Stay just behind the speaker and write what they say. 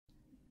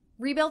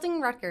Rebuilding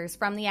Rutgers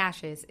from the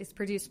Ashes is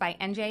produced by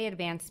NJ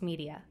Advanced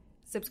Media.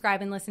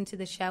 Subscribe and listen to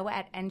the show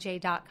at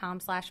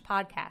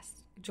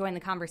NJ.com/podcast. Join the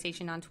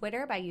conversation on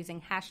Twitter by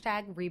using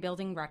hashtag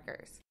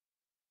RebuildingRutgers.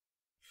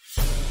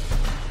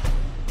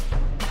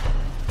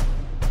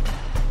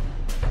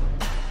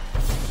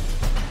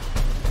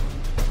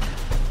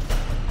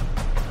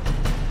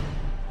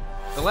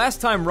 The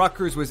last time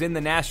Rutgers was in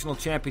the national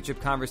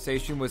championship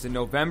conversation was in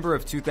November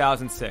of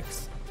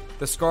 2006.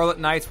 The Scarlet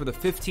Knights were the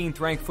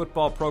 15th-ranked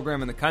football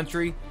program in the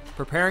country,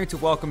 preparing to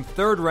welcome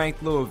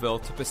 3rd-ranked Louisville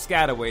to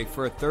Piscataway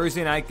for a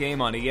Thursday night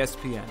game on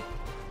ESPN.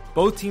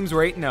 Both teams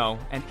were 8-0,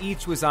 and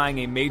each was eyeing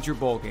a major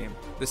bowl game.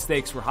 The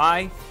stakes were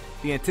high,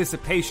 the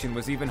anticipation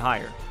was even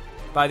higher.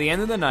 By the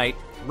end of the night,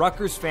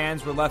 Rutgers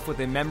fans were left with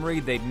a memory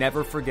they'd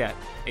never forget,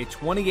 a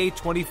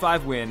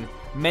 28-25 win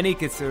many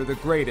consider the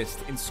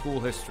greatest in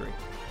school history.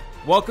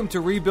 Welcome to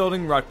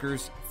Rebuilding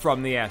Rutgers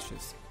from the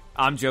Ashes.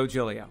 I'm Joe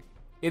Giglio.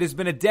 It has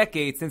been a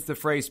decade since the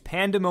phrase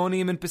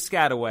Pandemonium in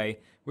Piscataway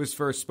was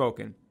first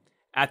spoken.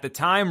 At the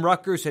time,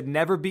 Rutgers had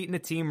never beaten a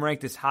team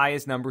ranked as high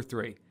as number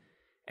 3.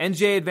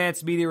 NJ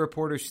Advanced Media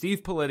reporters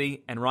Steve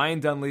Politi and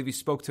Ryan Dunleavy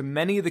spoke to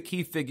many of the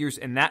key figures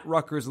in that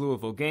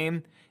Rutgers-Louisville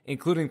game,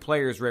 including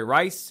players Ray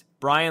Rice,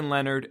 Brian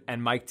Leonard,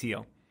 and Mike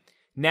Teel.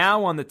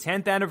 Now, on the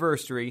 10th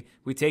anniversary,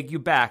 we take you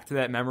back to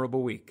that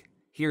memorable week.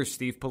 Here's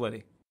Steve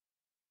Politi.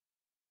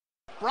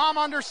 Brom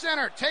under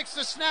center, takes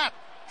the snap,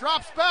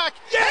 drops back.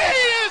 Yeah! He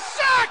is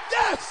sacked!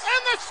 Yes!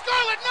 And the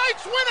Scarlet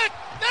Knights win it!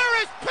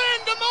 There is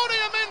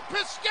pandemonium in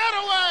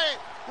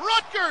Piscataway!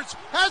 Rutgers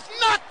has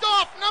knocked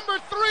off number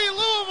 3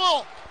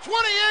 Louisville,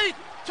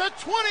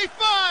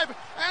 28-25,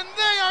 and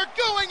they are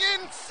going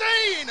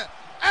insane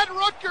at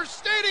Rutgers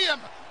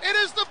Stadium. It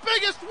is the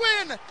biggest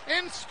win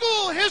in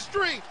school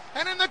history,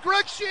 and in the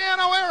Greg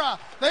Schiano era,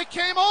 they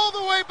came all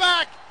the way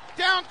back,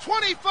 down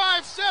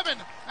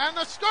 25-7, and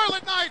the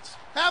Scarlet Knights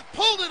have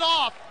pulled it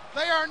off.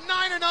 They are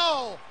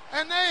 9-0,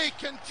 and they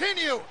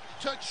continue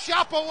to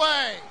chop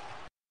away.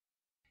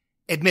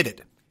 Admit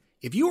it,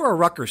 if you are a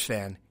Rutgers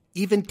fan,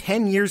 even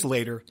 10 years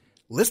later,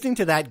 listening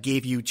to that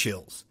gave you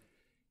chills.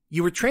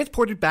 You were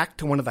transported back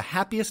to one of the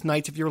happiest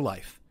nights of your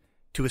life,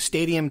 to a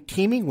stadium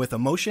teeming with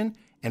emotion,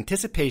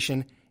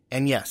 anticipation,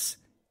 and yes,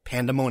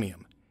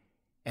 pandemonium.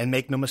 And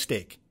make no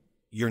mistake,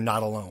 you're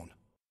not alone.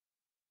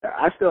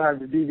 I still have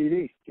the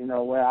DVD,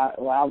 where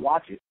I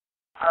watch it.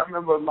 I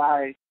remember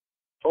my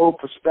whole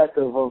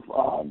perspective of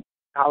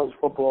college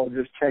football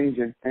just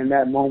changing in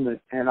that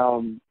moment,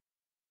 and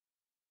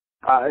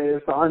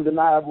it's an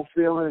undeniable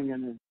feeling,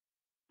 and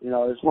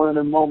it's one of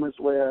the moments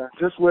where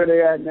just where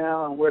they're at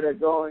now and where they're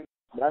going,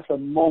 that's a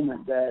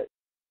moment that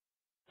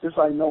just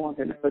like no one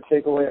can ever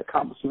take away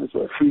accomplishments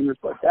or achievements,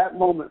 but that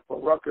moment for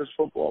Rutgers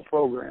football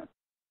program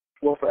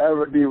will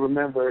forever be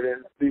remembered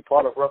and be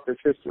part of Rutgers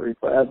history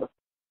forever.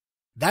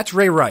 That's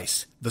Ray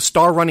Rice, the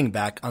star running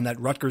back on that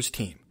Rutgers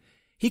team.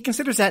 He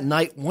considers that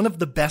night one of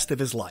the best of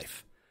his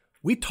life.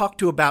 We talked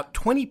to about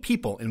 20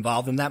 people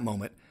involved in that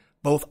moment,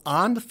 both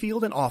on the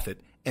field and off it,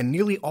 and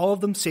nearly all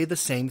of them say the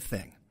same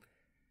thing.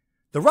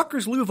 The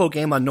Rutgers-Louisville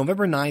game on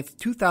November 9th,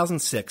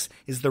 2006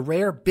 is the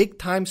rare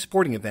big-time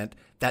sporting event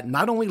that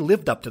not only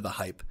lived up to the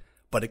hype,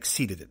 but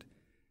exceeded it.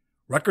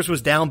 Rutgers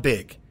was down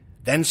big,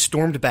 then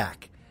stormed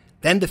back,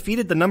 then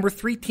defeated the number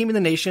 3 team in the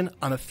nation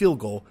on a field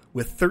goal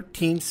with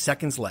 13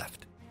 seconds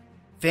left.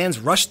 Fans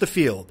rushed the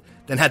field,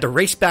 then had to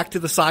race back to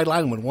the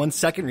sideline when 1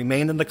 second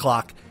remained in the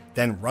clock,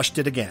 then rushed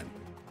it again.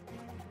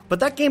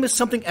 But that game is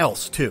something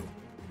else, too.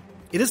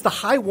 It is the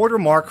high water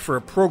mark for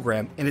a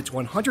program in its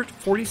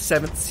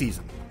 147th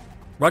season.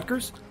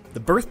 Rutgers, the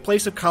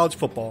birthplace of college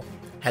football,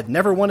 had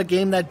never won a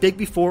game that big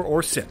before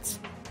or since.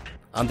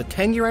 On the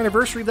 10-year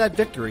anniversary of that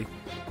victory,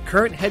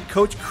 current head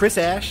coach Chris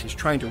Ash is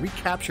trying to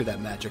recapture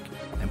that magic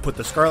and put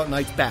the Scarlet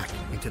Knights back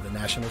into the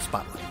national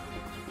spotlight.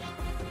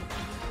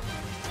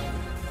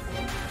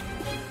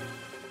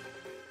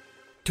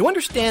 To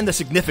understand the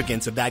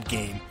significance of that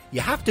game,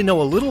 you have to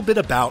know a little bit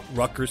about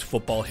Rutgers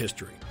football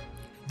history.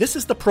 This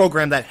is the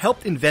program that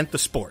helped invent the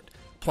sport,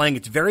 playing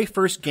its very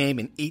first game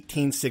in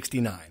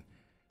 1869.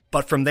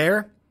 But from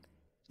there,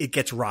 it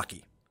gets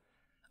rocky.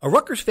 A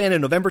Rutgers fan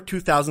in November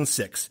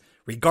 2006,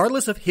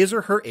 regardless of his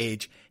or her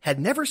age, had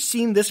never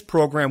seen this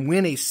program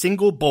win a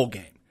single bowl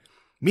game.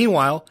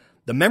 Meanwhile,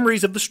 the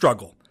memories of the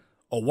struggle,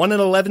 a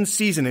 1-11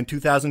 season in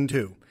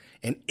 2002,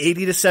 an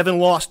 80-7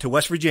 loss to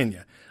West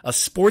Virginia, a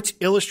Sports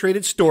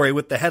Illustrated story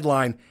with the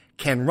headline,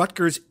 "Can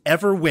Rutgers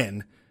Ever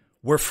Win?"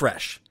 were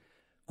fresh.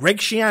 Greg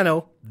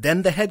Schiano,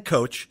 then the head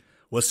coach,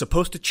 was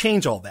supposed to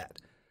change all that.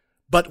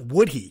 But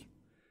would he?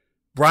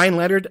 Brian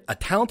Leonard, a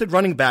talented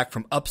running back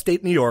from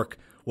upstate New York,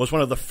 was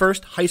one of the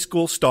first high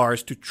school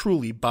stars to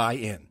truly buy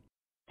in.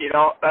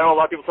 I know a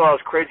lot of people thought I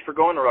was crazy for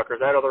going to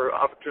Rutgers. I had other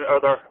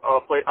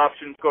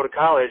options to go to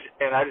college,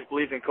 and I just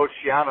believed in Coach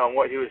Schiano and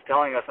what he was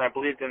telling us, and I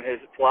believed in his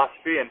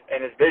philosophy and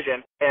his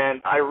vision. And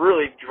I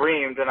really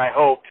dreamed and I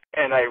hoped,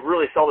 and I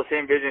really saw the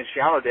same vision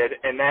Schiano did,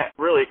 and that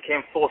really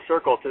came full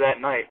circle to that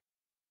night.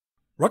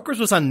 Rutgers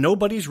was on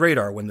nobody's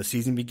radar when the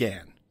season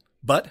began.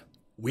 But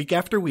week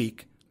after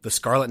week, the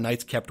Scarlet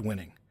Knights kept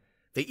winning.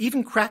 They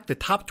even cracked the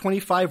top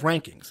 25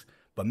 rankings,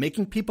 but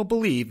making people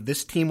believe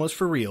this team was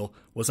for real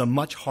was a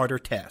much harder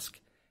task.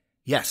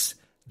 Yes,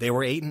 they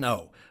were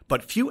 8-0,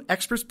 but few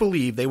experts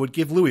believed they would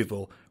give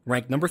Louisville,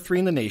 ranked number 3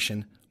 in the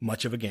nation,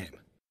 much of a game.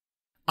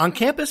 On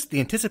campus, the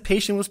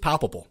anticipation was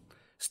palpable.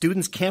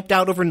 Students camped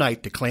out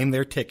overnight to claim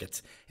their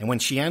tickets, and when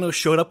Schiano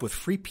showed up with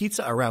free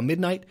pizza around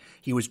midnight,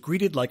 he was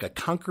greeted like a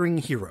conquering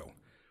hero.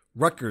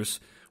 Rutgers,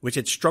 which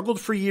had struggled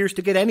for years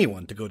to get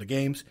anyone to go to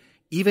games,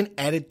 even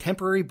added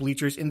temporary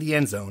bleachers in the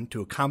end zone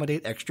to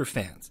accommodate extra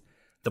fans.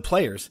 The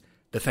players,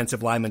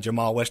 defensive lineman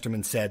Jamal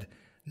Westerman said,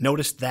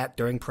 noticed that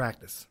during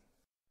practice.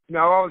 I've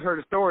always heard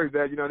the stories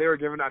that, they were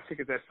giving out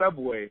tickets at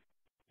Subway.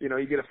 You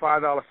get a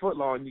 $5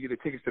 footlong and you get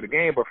the tickets to the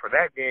game, but for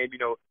that game,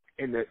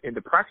 in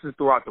the practices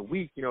throughout the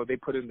week, they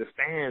put in the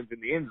stands in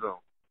the end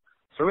zone.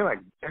 So we're like,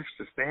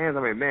 extra stands?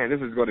 I mean, man,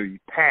 this is going to be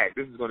packed.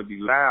 This is going to be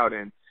loud.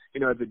 And,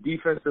 as a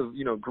defensive,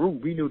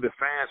 group, we knew the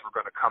fans were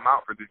going to come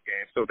out for this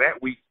game. So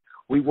that week,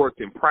 we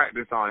worked in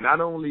practice on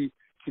not only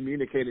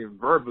communicating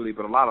verbally,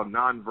 but a lot of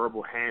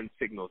nonverbal hand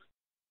signals.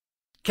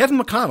 Kevin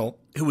McConnell,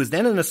 who was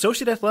then an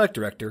associate athletic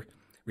director,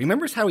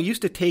 remembers how he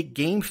used to take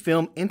game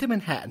film into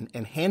Manhattan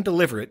and hand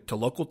deliver it to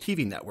local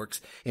TV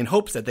networks in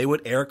hopes that they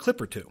would air a clip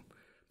or two.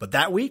 But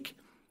that week,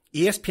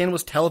 ESPN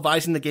was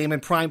televising the game in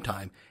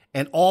primetime,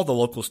 and all the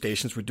local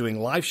stations were doing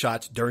live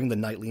shots during the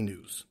nightly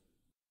news.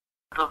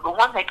 The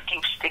one that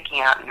keeps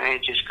sticking out in me,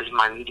 just because of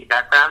my media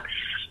background,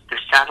 the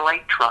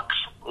satellite trucks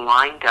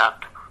lined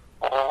up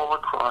all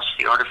across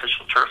the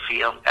artificial turf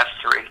field,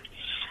 F3,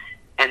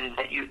 and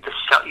that you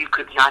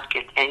could not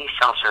get any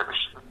cell service.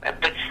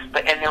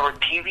 But there were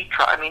TV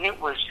trucks. I mean, it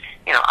was,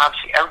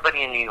 obviously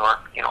everybody in New York,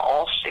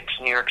 all 6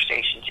 New York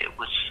stations. It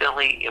was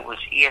Philly, it was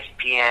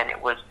ESPN,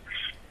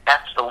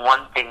 that's the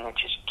one thing that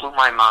just blew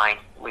my mind.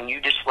 When you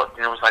just looked,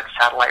 and it was like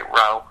Satellite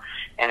Row,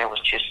 and it was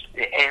just,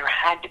 there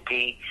had to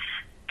be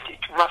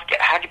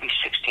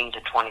 16 to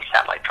 20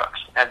 satellite trucks.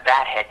 Now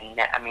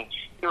that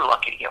you were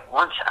lucky to get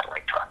one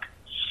satellite truck.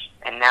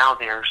 And now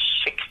there's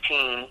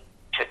 16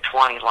 to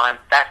 20 lines.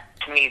 That,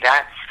 to me,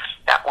 that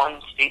one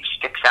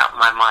sticks out in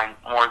my mind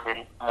more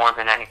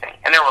than anything.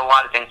 And there were a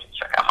lot of things that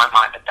stuck out in my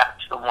mind, but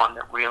that's the one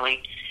that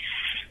really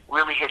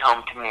hit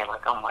home to me.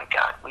 Like, oh my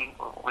God, we've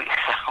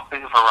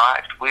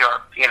arrived. We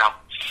are,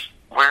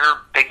 we're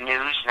big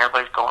news, and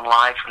everybody's going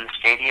live from the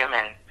stadium,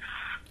 and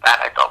that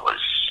I thought was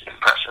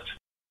impressive.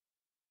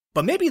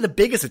 But maybe the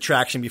biggest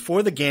attraction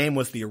before the game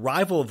was the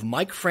arrival of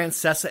Mike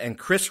Francesa and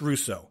Chris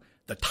Russo,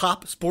 the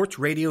top sports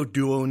radio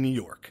duo in New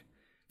York.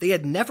 They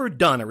had never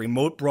done a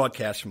remote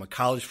broadcast from a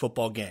college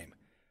football game.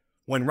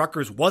 When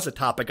Rutgers was a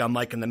topic on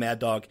Mike and the Mad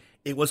Dog,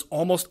 it was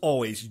almost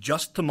always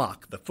just to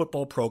mock the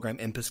football program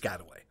in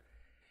Piscataway.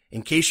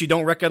 In case you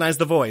don't recognize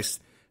the voice,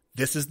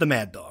 this is the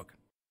Mad Dog.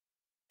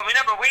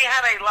 Remember, we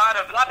had a lot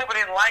of people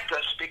didn't like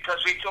us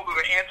because we thought we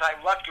were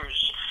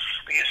anti-Rutgers.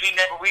 Because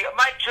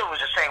Mike Teel was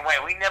the same way.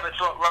 We never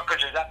thought Rutgers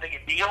was that big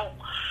a deal.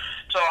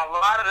 So a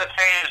lot of the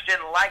fans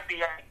didn't like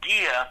the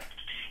idea,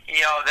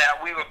 that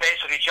we were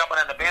basically jumping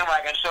on the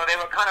bandwagon. So they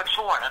were kind of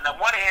torn. On the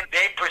one hand,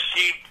 they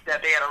perceived that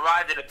they had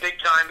arrived at a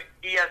big-time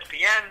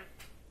ESPN,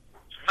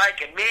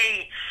 Mike and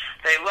me.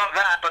 They loved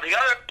that. But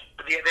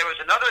there was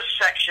another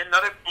section,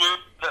 another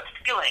group, the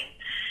feeling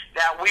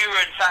that we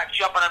were, in fact,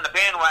 jumping on the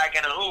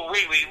bandwagon. And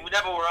we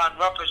never were on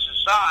Rutgers'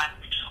 side.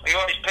 We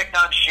always picked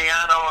on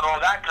Schiano and all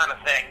that kind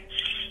of thing.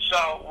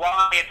 So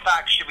why, in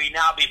fact, should we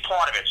now be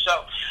part of it?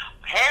 So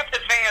half the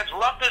fans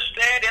loved us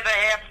there, the other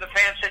half of the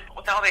fans said,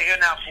 what the hell are they here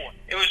now for?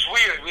 It was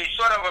weird. We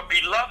sort of were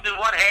beloved in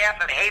one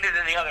half and hated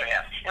in the other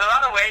half. In a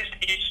lot of ways,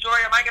 the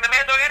story of Mike and the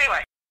Mad Dog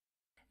anyway.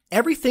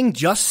 Everything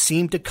just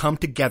seemed to come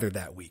together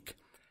that week.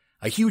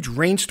 A huge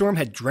rainstorm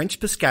had drenched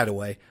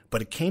Piscataway,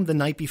 but it came the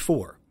night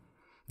before.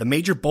 The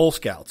major bowl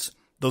scouts,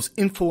 those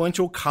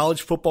influential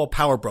college football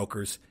power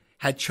brokers,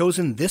 had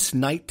chosen this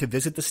night to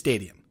visit the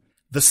stadium.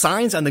 The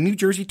signs on the New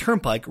Jersey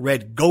Turnpike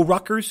read, "Go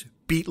Rutgers,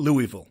 beat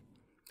Louisville."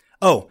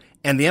 Oh,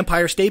 and the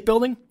Empire State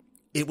Building?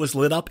 It was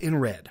lit up in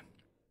red.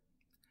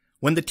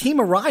 When the team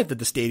arrived at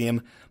the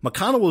stadium,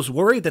 McConnell was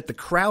worried that the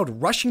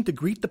crowd rushing to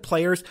greet the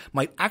players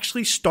might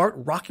actually start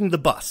rocking the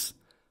bus.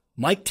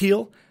 Mike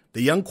Teel,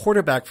 the young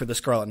quarterback for the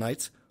Scarlet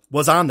Knights,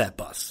 was on that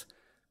bus.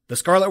 The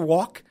Scarlet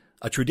Walk,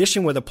 a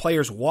tradition where the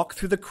players walk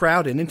through the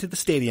crowd and into the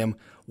stadium,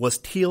 was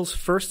Teel's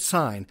first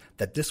sign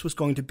that this was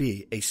going to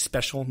be a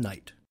special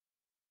night.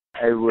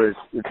 It was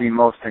the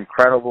most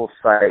incredible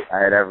sight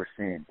I had ever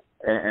seen.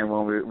 And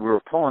when we were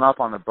pulling up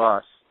on the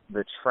bus,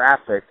 the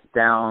traffic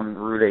down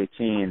Route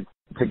 18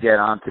 to get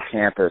onto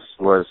campus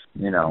was,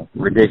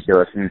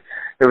 ridiculous. And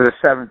it was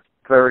a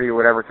 7:30 or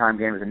whatever time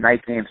game. It was a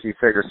night game, so you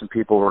figure some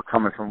people were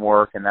coming from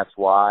work, and that's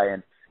why.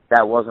 And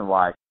that wasn't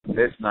why.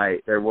 This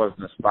night, there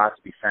wasn't a spot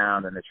to be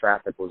found, and the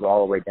traffic was all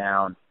the way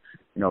down,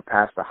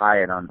 past the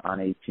Hyatt on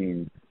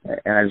 18.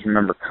 And I just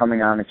remember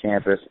coming onto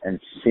campus and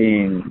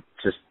seeing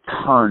just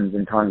tons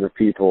and tons of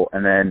people,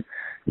 and then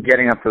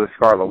getting up to the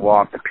Scarlet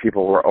Walk, the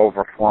people were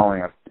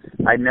overflowing.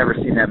 I'd never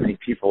seen that many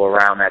people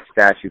around that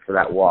statue for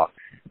that walk.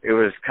 it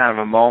was kind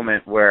of a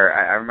moment where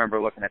I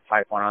remember looking at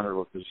Type 1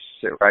 Underwood, we used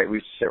to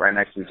sit right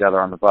next to each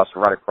other on the bus,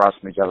 right across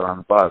from each other on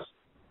the bus.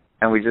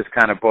 And we just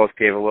kind of both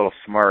gave a little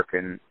smirk,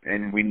 and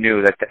we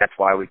knew that that's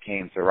why we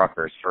came to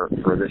Rutgers for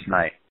this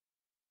night.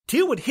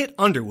 Teel would hit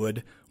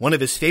Underwood, one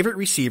of his favorite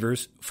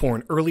receivers, for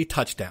an early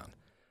touchdown.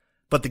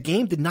 But the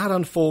game did not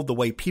unfold the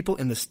way people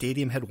in the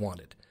stadium had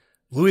wanted.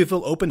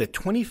 Louisville opened a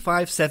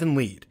 25-7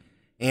 lead,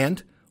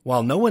 and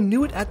while no one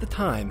knew it at the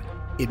time,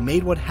 it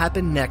made what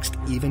happened next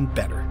even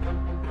better.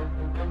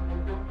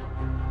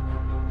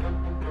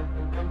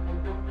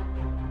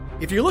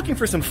 If you're looking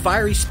for some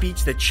fiery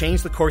speech that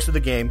changed the course of the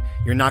game,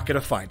 you're not going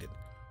to find it.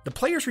 The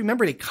players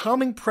remembered a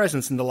calming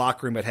presence in the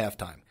locker room at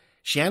halftime.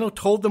 Schiano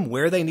told them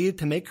where they needed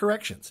to make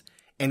corrections,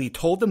 and he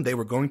told them they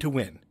were going to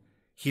win.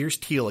 Here's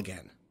Teel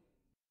again.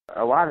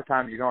 A lot of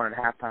times you're going at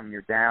halftime and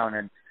you're down,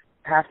 and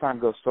halftime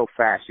goes so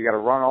fast. You got to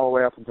run all the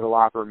way up into the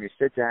locker room. You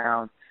sit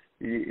down.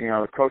 You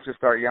know, the coaches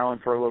start yelling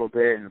for a little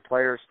bit, and the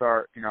players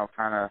start,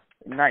 kind of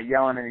not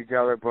yelling at each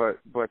other,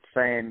 but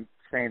saying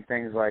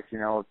things like,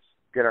 let's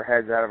get our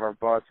heads out of our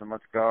butts and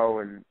let's go,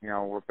 and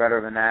we're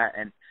better than that.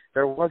 And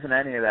there wasn't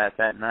any of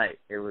that night.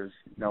 It was,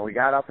 we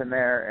got up in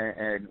there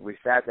and we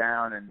sat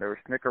down, and there were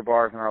Snicker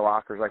bars in our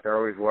lockers like there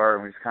always were,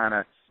 and we just kind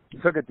of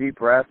took a deep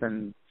breath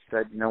and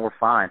said, we're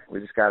fine. We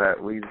just gotta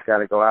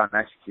go out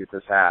and execute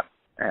this half,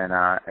 and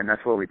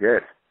that's what we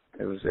did.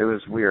 It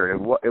was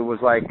weird. It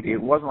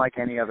wasn't like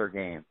any other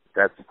game.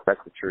 That's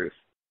the truth.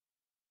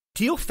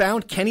 Teel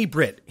found Kenny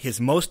Britt,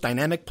 his most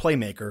dynamic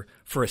playmaker,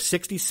 for a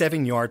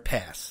 67-yard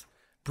pass.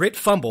 Britt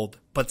fumbled,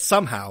 but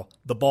somehow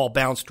the ball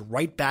bounced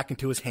right back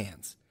into his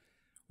hands.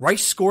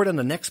 Rice scored on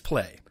the next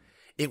play.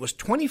 It was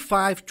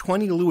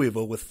 25-20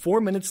 Louisville with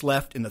 4 minutes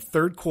left in the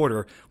third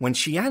quarter when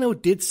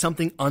Schiano did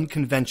something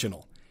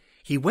unconventional.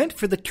 He went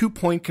for the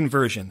 2-point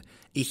conversion,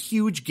 a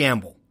huge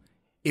gamble.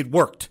 It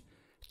worked.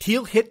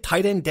 Teel hit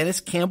tight end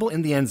Dennis Campbell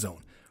in the end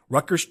zone.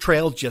 Rutgers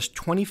trailed just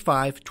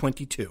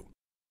 25-22.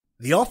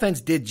 The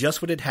offense did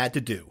just what it had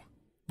to do.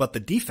 But the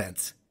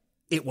defense,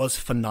 it was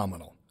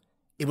phenomenal.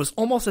 It was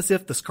almost as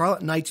if the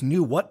Scarlet Knights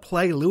knew what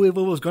play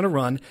Louisville was going to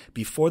run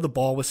before the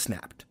ball was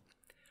snapped.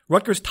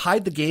 Rutgers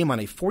tied the game on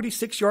a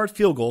 46-yard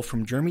field goal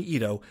from Jeremy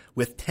Ito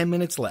with 10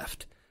 minutes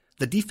left.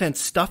 The defense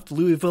stuffed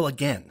Louisville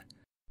again.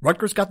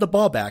 Rutgers got the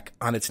ball back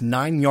on its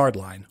 9-yard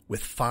line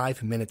with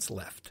 5 minutes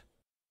left.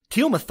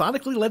 Teel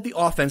methodically led the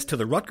offense to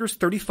the Rutgers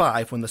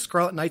 35 when the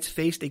Scarlet Knights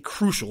faced a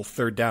crucial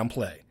third down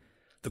play.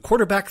 The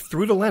quarterback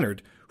threw to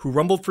Leonard, who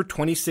rumbled for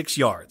 26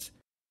 yards.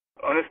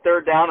 On this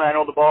third down, and I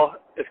know the ball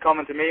is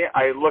coming to me,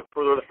 I look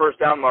for the first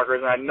down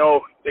markers, and I know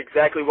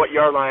exactly what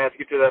yard line I have to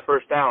get to that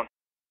first down.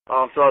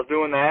 So I was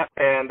doing that,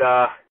 and,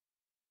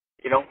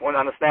 when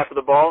on the snap of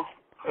the ball,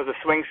 there was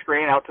a swing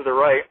screen out to the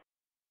right,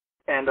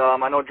 and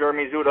I know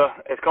Jeremy Zuda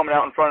is coming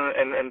out in front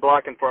and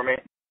blocking for me.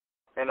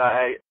 And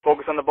I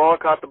focused on the ball,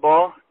 caught the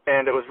ball,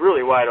 and it was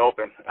really wide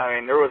open. I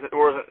mean, there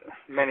wasn't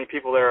many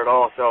people there at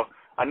all, so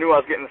I knew I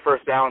was getting the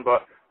first down,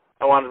 but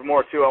I wanted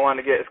more too. I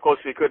wanted to get as close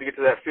as we could to get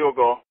to that field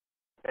goal.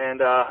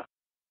 And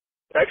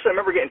actually, I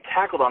remember getting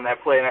tackled on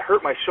that play, and I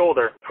hurt my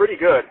shoulder pretty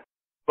good,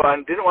 but I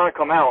didn't want to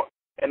come out.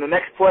 And the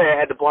next play, I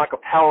had to block a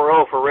power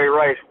O for Ray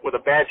Rice with a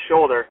bad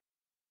shoulder.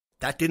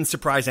 That didn't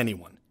surprise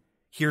anyone.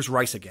 Here's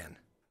Rice again.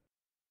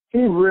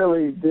 He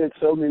really did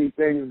so many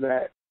things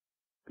that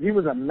he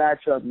was a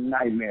matchup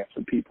nightmare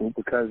for people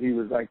because he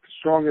was like the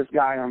strongest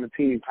guy on the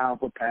team, pound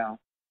for pound.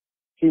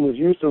 He was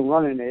used to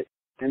running it,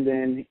 and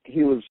then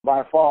he was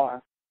by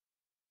far,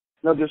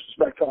 no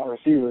disrespect to our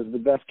receivers, the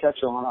best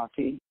catcher on our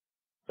team.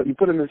 But you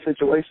put him in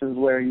situations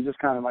where you just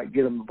kind of like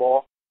get him the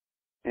ball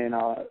and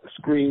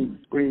screen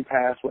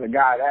pass with a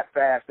guy that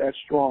fast, that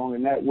strong,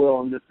 and that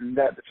will and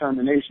that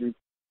determination.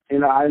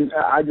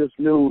 I just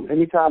knew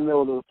anytime there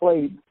was a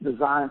play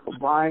designed for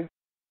Brian,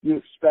 you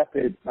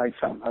expected like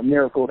a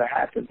miracle to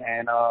happen,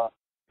 and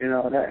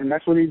and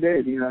that's what he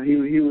did. He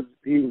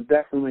was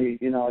definitely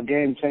a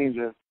game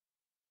changer.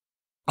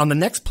 On the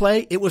next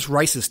play, it was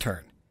Rice's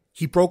turn.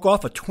 He broke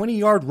off a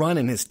 20-yard run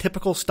in his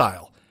typical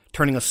style,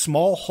 turning a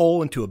small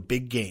hole into a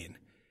big gain.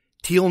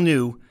 Teel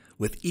knew,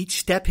 with each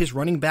step his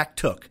running back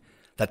took,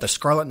 that the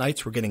Scarlet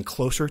Knights were getting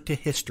closer to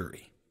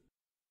history.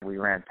 We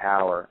ran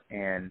power,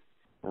 and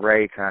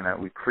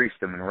we creased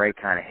him, and Ray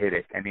kind of hit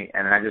it.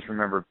 And I just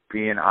remember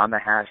being on the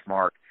hash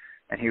mark,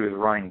 and he was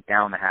running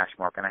down the hash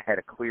mark, and I had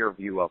a clear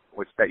view of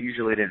which that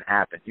usually didn't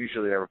happen.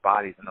 Usually there were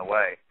bodies in the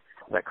way.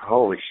 Like,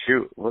 holy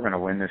shoot, we're going to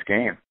win this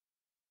game.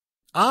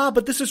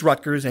 But this is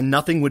Rutgers, and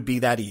nothing would be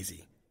that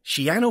easy.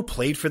 Schiano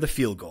played for the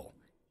field goal.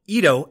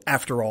 Ito,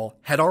 after all,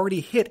 had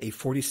already hit a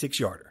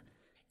 46-yarder.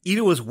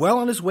 Ito was well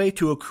on his way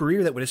to a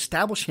career that would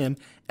establish him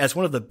as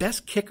one of the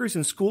best kickers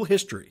in school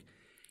history.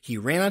 He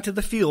ran onto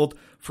the field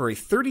for a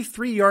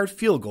 33-yard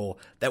field goal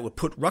that would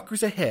put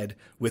Rutgers ahead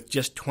with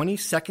just 20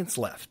 seconds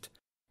left.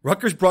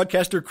 Rutgers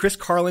broadcaster Chris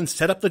Carlin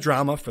set up the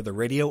drama for the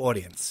radio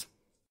audience.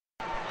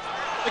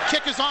 The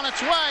kick is on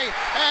its way,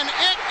 and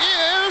it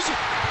is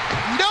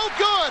no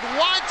good.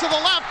 Wide to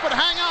the left, but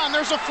hang on,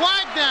 there's a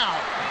flag down.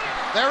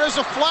 There is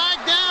a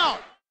flag down.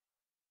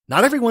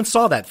 Not everyone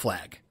saw that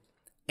flag.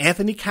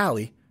 Anthony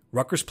Calley,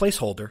 Rutgers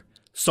placeholder,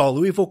 saw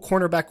Louisville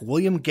cornerback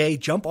William Gay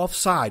jump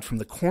offside from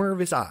the corner of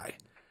his eye.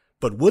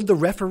 But would the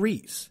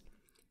referees?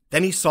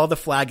 Then he saw the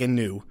flag and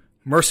knew,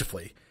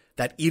 mercifully,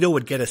 that Ito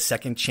would get a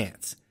second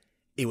chance.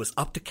 It was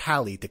up to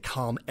Calley to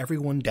calm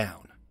everyone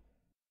down.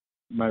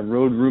 My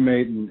road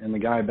roommate and the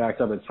guy I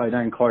backed up at tight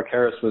end, Clark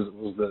Harris,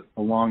 was the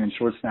long and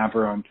short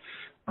snapper on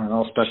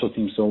all special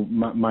teams. So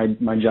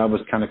my job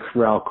was kind of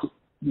corral,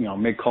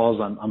 make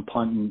calls on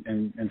punt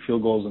and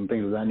field goals and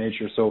things of that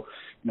nature. So,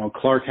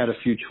 Clark had a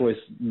few choice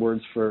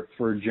words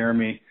for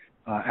Jeremy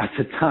at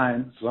the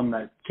time, some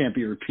that can't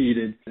be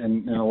repeated,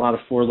 and a lot of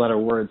four-letter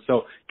words.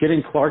 So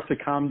getting Clark to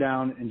calm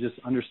down and just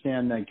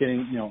understand that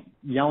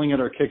yelling at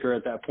our kicker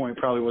at that point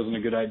probably wasn't a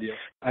good idea.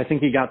 I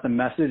think he got the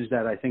message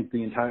that I think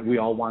we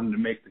all wanted to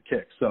make the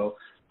kick. So,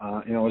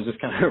 it was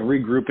just kind of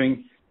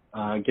regrouping,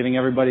 getting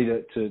everybody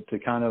to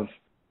kind of,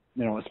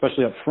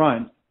 especially up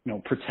front,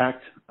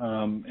 protect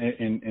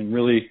and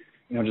really,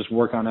 just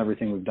work on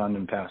everything we've done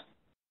in the past.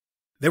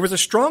 There was a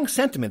strong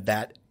sentiment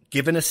that,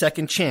 given a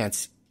second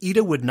chance,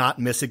 Ito would not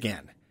miss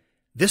again.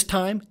 This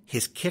time,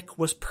 his kick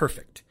was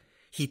perfect.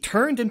 He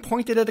turned and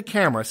pointed at a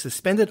camera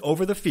suspended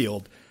over the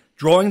field,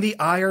 drawing the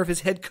ire of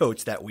his head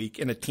coach that week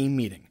in a team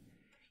meeting.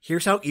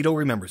 Here's how Ito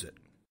remembers it.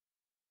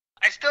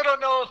 I still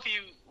don't know if he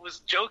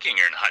was joking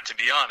or not, to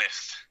be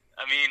honest.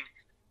 I mean,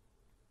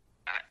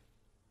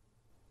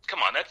 come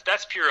on,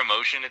 that's pure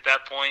emotion at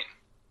that point.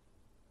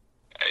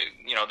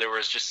 There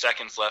was just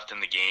seconds left in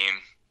the game.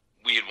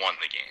 We had won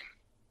the game,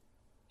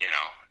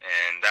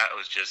 and that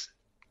was just,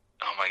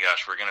 oh my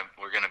gosh, we're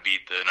gonna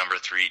beat the number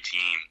 3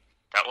 team.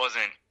 That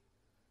wasn't.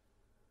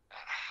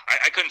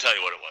 I couldn't tell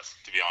you what it was,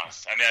 to be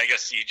honest. I mean, I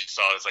guess you just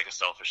saw it as like a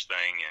selfish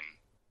thing, and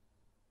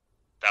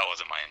that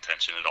wasn't my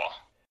intention at all.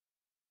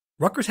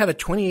 Rutgers had a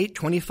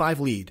 28-25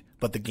 lead,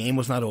 but the game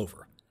was not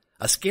over.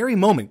 A scary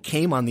moment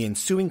came on the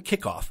ensuing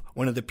kickoff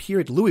when it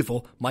appeared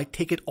Louisville might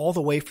take it all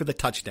the way for the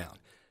touchdown.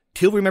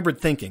 Teel remembered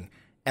thinking,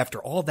 after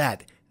all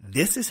that,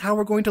 this is how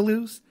we're going to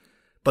lose?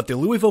 But the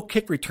Louisville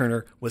kick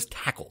returner was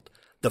tackled.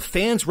 The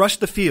fans rushed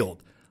the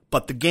field,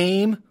 but the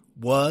game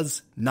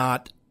was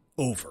not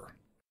over.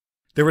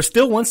 There was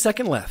still 1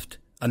 second left,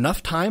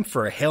 enough time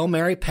for a Hail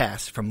Mary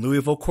pass from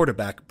Louisville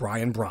quarterback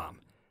Brian Brom.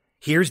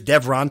 Here's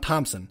Devron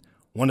Thompson,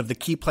 one of the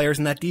key players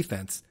in that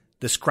defense,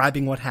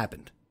 describing what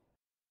happened.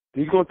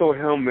 He's going to throw a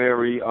Hail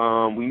Mary.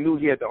 We knew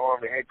he had the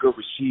arm and had good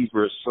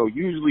receivers, so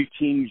usually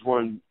teams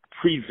run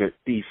prevent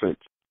defense.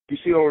 You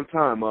see it all the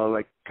time,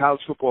 like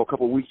college football a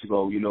couple of weeks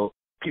ago,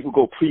 people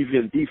go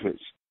prevent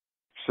defense.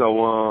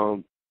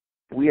 So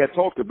we had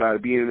talked about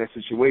it being in that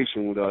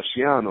situation with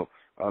Shiano.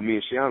 Me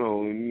and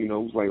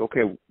Shiano, was like,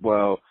 okay,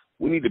 well,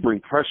 we need to bring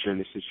pressure in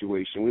this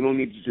situation. We don't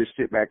need to just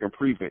sit back and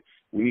prevent.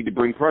 We need to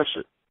bring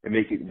pressure and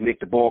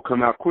make the ball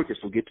come out quicker,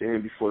 so get to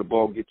him before the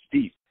ball gets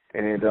deep.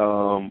 And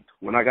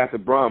when I got to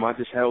Brom, I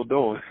just held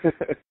on.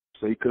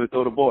 So he couldn't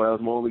throw the ball. That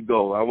was my only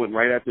goal. I went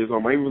right after his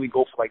arm. I didn't really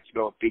go for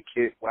a big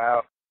hit.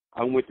 Wow.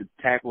 I went to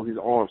tackle his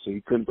arm so he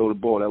couldn't throw the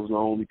ball. That was my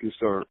only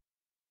concern.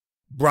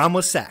 Brom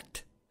was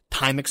sacked.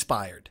 Time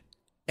expired.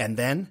 And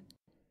then,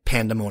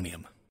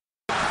 pandemonium.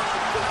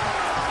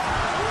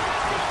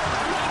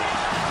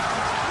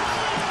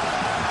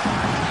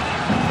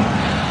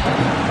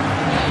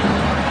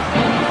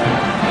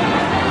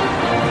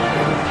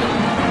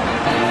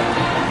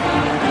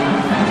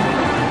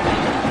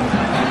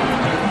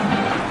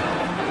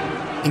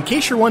 In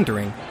case you're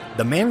wondering,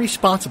 the man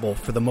responsible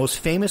for the most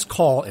famous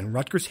call in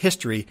Rutgers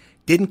history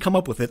didn't come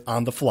up with it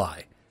on the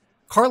fly.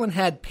 Carlin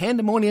had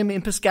Pandemonium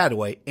in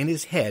Piscataway in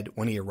his head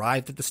when he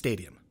arrived at the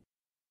stadium.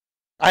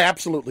 I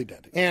absolutely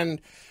did.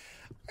 And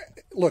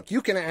look,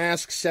 you can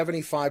ask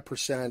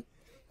 75%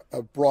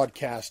 of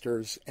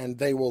broadcasters and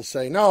they will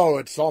say, no,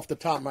 it's off the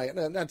top of my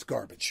head. That's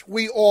garbage.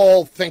 We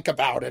all think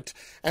about it,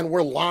 and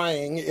we're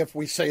lying if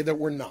we say that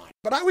we're not.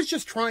 But I was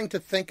just trying to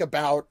think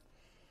about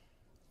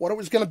what it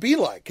was going to be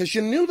like, because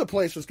you knew the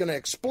place was going to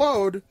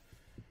explode,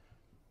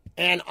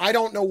 and I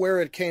don't know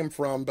where it came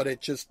from, but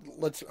it just,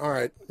 all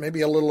right, maybe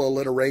a little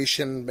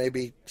alliteration,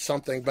 maybe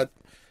something, but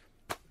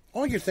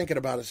all you're thinking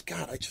about is,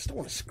 God, I just don't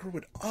want to screw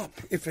it up.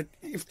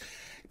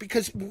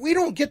 Because we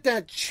don't get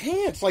that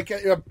chance. Like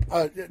a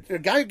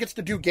guy who gets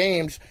to do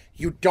games,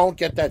 you don't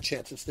get that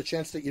chance. It's the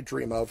chance that you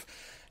dream of,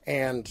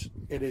 and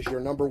it is your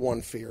number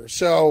one fear.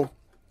 So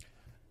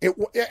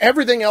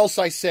everything else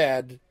I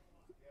said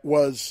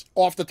was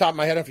off the top of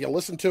my head. If you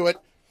listen to it,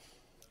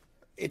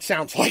 it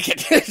sounds like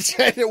it.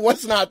 It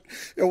was not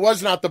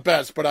the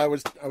best, but I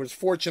was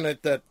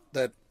fortunate that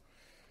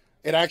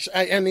it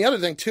actually. And the other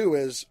thing too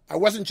is I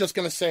wasn't just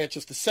going to say it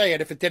just to say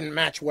it if it didn't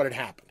match what had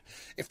happened.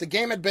 If the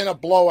game had been a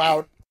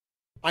blowout,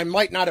 I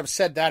might not have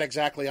said that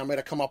exactly. I might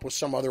have come up with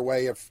some other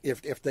way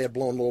if they had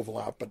blown Louisville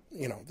out. But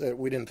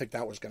we didn't think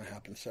that was going to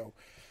happen. So,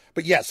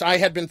 but yes, I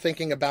had been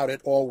thinking about it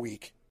all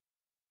week.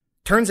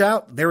 Turns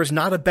out there is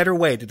not a better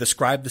way to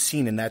describe the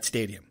scene in that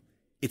stadium.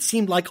 It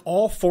seemed like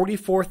all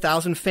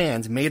 44,000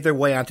 fans made their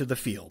way onto the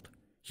field.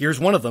 Here's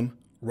one of them,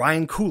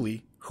 Ryan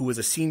Cooley, who was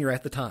a senior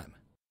at the time.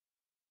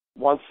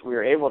 Once we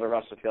were able to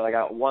rush the field, I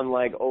got one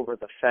leg over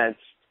the fence,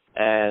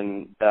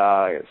 and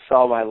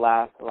saw my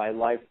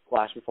life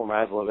flash before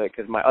my eyes a little bit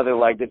because my other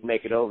leg didn't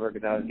make it over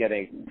because I was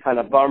getting kind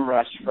of bum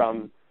rushed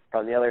from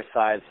the other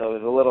side. So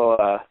it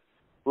was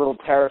a little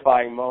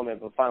terrifying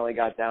moment, but finally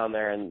got down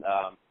there and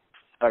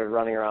started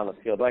running around the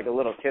field like a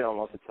little kid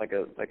almost. It's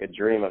like a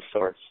dream of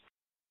sorts.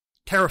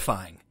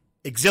 Terrifying,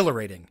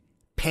 exhilarating,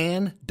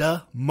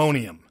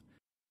 pandemonium.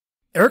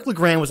 Eric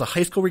LeGrand was a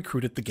high school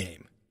recruit at the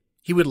game.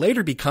 He would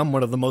later become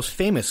one of the most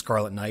famous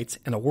Scarlet Knights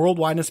and a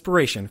worldwide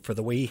inspiration for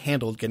the way he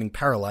handled getting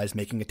paralyzed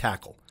making a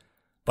tackle.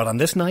 But on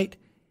this night,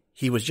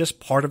 he was just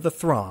part of the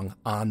throng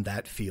on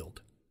that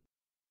field.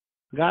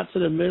 Got to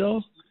the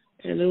middle,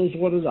 and it was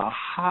one of the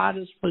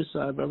hottest places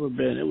I've ever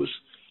been.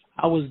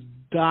 I was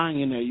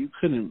dying in there. You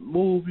couldn't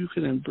move. You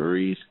couldn't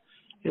breathe.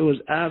 It was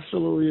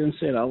absolutely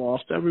insane. I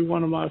lost every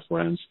one of my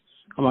friends.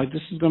 I'm like,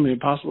 this is going to be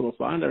impossible to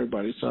find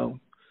everybody. So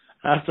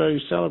after you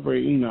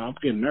celebrate, I'm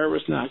getting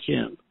nervous now. I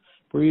can't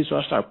breathe, so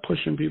I start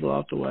pushing people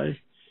out the way.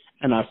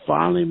 And I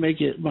finally make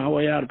it my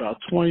way out about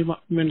 20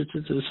 minutes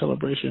into the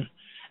celebration,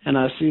 and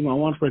I see my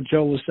one friend,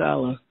 Joe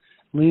Lasala,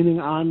 leaning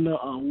on the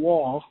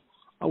wall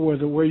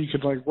where you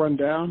could, run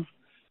down,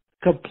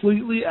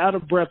 completely out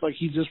of breath, like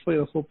he just played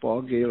a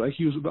football game, like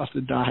he was about to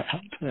die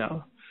out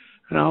there.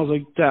 And I was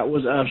like, that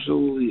was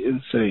absolutely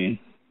insane.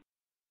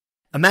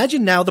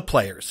 Imagine now the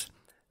players.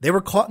 They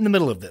were caught in the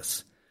middle of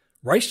this.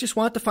 Rice just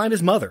wanted to find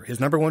his mother, his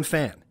number one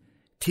fan.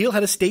 Teel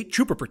had a state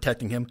trooper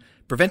protecting him,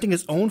 preventing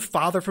his own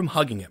father from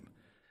hugging him.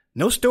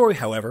 No story,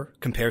 however,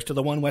 compares to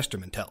the one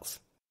Westerman tells.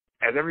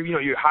 As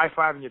you're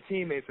high-fiving your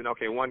teammates, and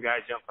okay, one guy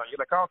jumps on you, you're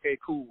like, oh, okay,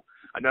 cool.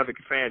 Another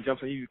fan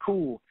jumps on you,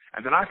 cool.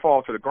 And then I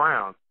fall to the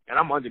ground, and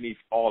I'm underneath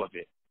all of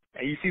it.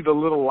 And you see the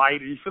little light,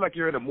 and you feel like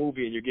you're in a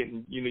movie, and you're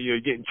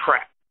getting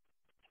trapped.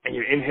 And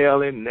you're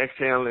inhaling and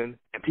exhaling,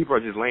 and people are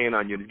just laying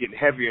on you, and it's getting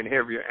heavier and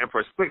heavier. And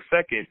for a split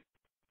second,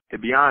 to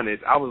be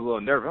honest, I was a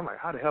little nervous. I'm like,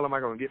 how the hell am I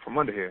going to get from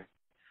under here?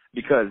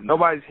 Because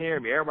nobody's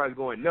hearing me. Everybody's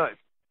going nuts.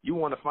 You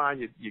want to find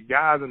your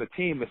guys on the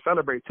team to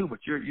celebrate too, but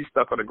you're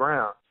stuck on the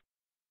ground.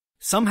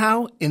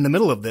 Somehow, in the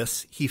middle of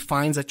this, he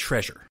finds a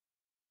treasure.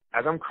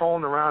 As I'm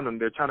crawling around them,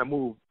 they're trying to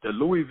move. The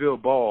Louisville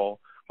ball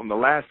from the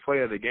last play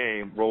of the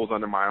game rolls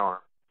under my arm.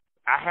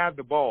 I have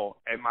the ball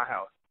at my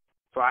house.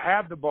 So I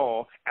have the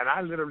ball, and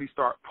I literally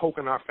start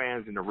poking our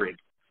fans in the ribs,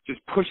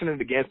 just pushing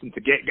it against them to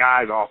get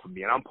guys off of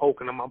me. And I'm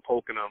poking them.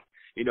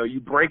 You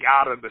break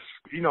out of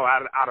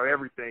out of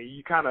everything.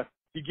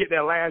 You get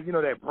that last,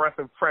 that breath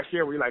of fresh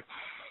air where you're like,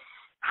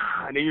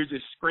 and then you're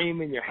just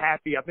screaming, you're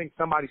happy. I think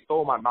somebody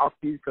stole my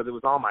mouthpiece because it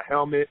was on my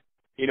helmet.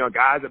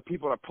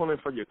 People are pulling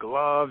for your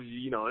gloves.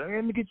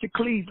 Let me get your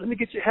cleats, let me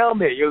get your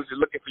helmet. You're just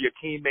looking for your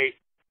teammates,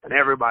 and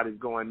everybody's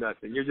going nuts.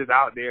 And you're just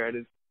out there, and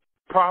it's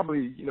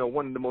probably,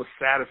 one of the most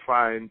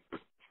satisfying,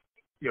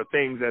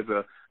 things as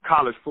a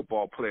college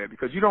football player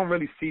because you don't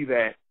really see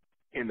that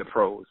in the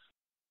pros.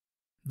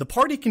 The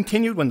party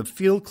continued when the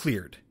field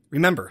cleared.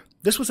 Remember,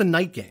 this was a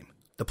night game.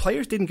 The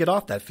players didn't get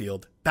off that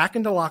field, back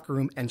in the locker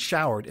room, and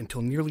showered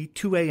until nearly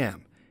 2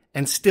 a.m.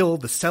 And still,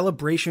 the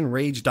celebration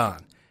raged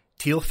on.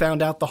 Teel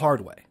found out the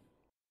hard way.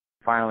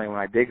 Finally, when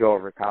I did go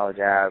over College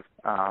Ave,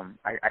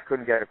 I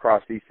couldn't get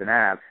across Easton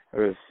Ave. It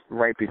was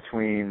right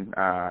between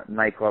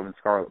Nightclub and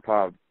Scarlet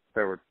Pub.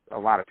 There were a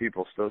lot of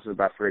people still. This was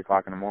about 3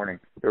 o'clock in the morning.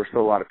 There were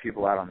still a lot of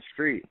people out on the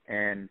street.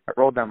 And I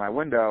rolled down my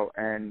window,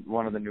 and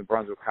one of the New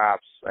Brunswick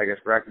cops, I guess,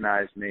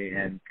 recognized me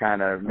and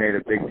kind of made a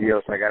big deal.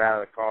 So I got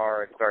out of the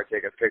car and started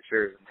taking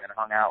pictures and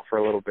hung out for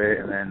a little bit.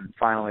 And then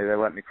finally they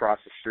let me cross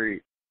the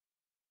street.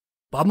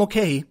 Bob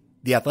Mulcahy,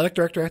 the athletic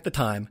director at the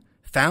time,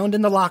 found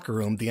in the locker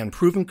room the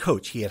unproven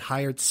coach he had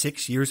hired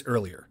 6 years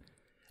earlier.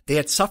 They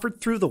had suffered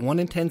through the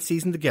 1-10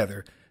 season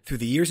together through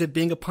the years of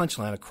being a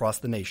punchline across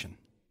the nation.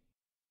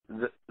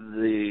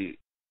 The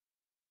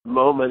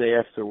moment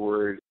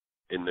afterward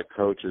in the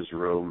coach's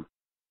room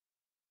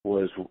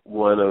was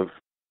one of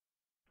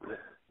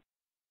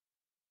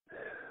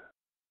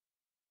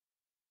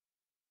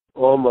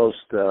almost,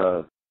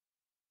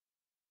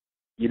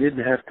 you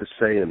didn't have to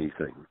say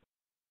anything.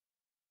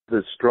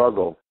 The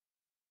struggle,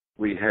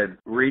 we had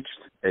reached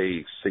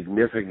a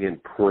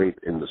significant point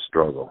in the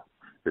struggle,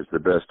 is the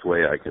best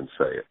way I can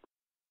say it.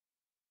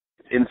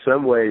 In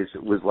some ways,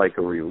 it was like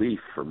a relief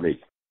for me,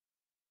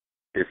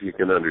 if you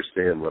can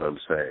understand what I'm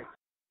saying,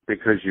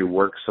 because you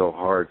worked so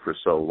hard for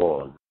so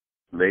long,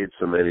 made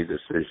so many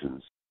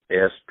decisions,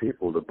 asked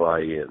people to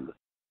buy in,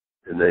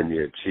 and then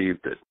you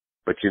achieved it.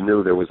 But you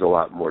knew there was a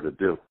lot more to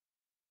do.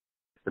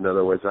 In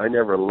other words, I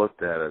never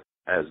looked at it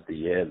as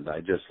the end.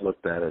 I just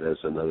looked at it as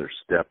another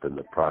step in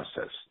the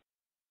process,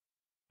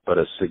 but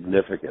a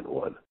significant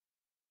one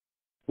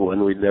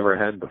we'd never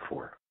had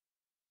before.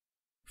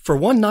 For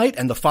one night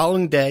and the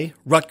following day,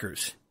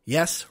 Rutgers,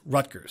 yes,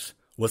 Rutgers,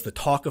 was the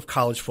talk of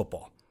college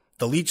football.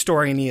 The lead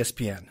story in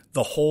ESPN,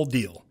 the whole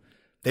deal.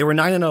 They were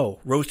 9-0,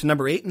 rose to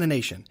number 8 in the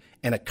nation,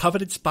 and a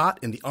coveted spot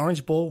in the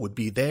Orange Bowl would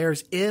be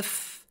theirs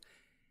if...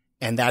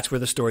 And that's where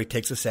the story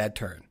takes a sad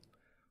turn.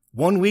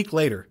 1 week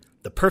later,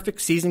 the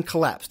perfect season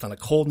collapsed on a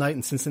cold night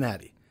in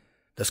Cincinnati.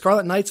 The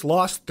Scarlet Knights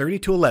lost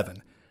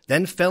 30-11.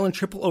 then fell in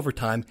triple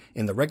overtime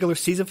in the regular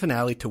season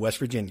finale to West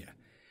Virginia.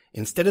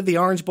 Instead of the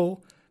Orange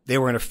Bowl, they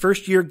were in a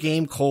first-year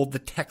game called the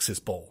Texas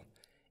Bowl.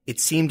 It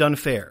seemed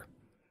unfair.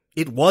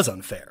 It was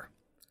unfair.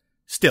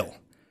 Still,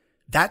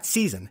 that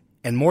season,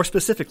 and more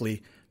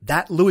specifically,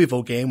 that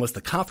Louisville game was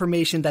the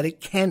confirmation that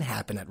it can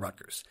happen at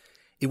Rutgers.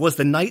 It was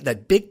the night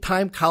that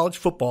big-time college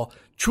football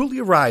truly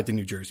arrived in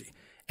New Jersey.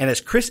 And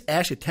as Chris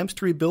Ash attempts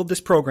to rebuild this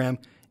program,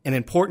 an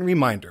important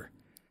reminder.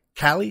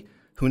 Callie,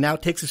 who now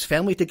takes his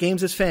family to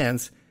games as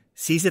fans,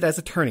 sees it as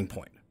a turning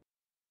point.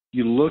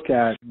 You look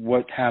at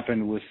what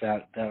happened with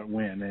that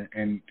win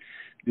and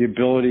the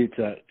ability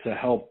to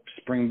help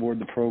springboard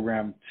the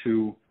program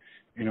to,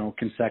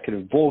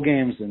 consecutive bowl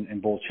games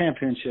and bowl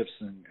championships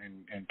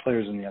and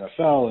players in the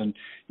NFL. And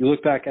you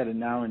look back at it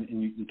now and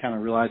you kind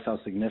of realize how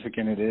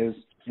significant it is.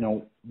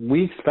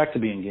 We expect to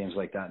be in games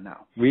like that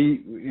now.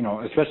 We,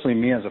 especially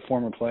me as a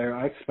former player,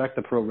 I expect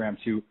the program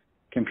to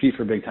compete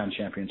for big-time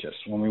championships.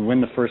 When we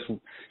win the first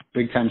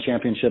big-time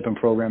championship in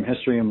program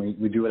history and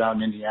we do it out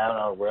in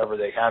Indiana or wherever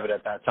they have it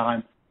at that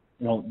time,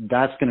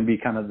 that's going to be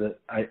kind of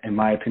in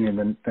my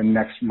opinion, the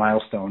next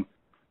milestone.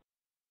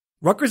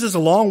 Rutgers is a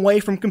long way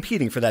from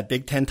competing for that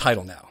Big Ten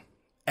title now.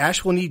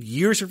 Ash will need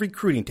years of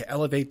recruiting to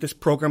elevate this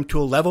program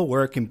to a level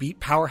where it can beat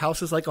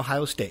powerhouses like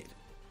Ohio State.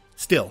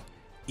 Still,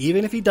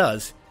 even if he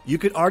does, you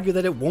could argue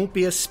that it won't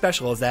be as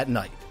special as that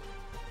night.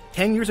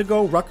 10 years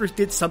ago, Rutgers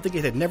did something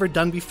it had never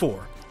done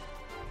before,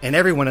 and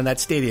everyone in that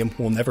stadium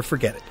will never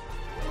forget it.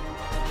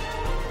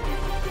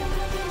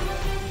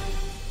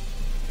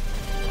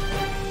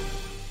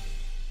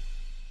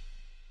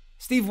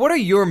 Steve, what are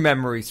your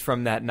memories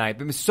from that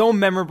night? It was so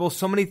memorable.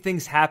 So many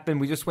things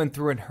happened. We just went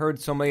through and heard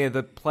so many of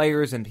the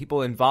players and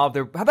people involved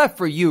there. How about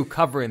for you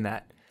covering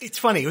that? It's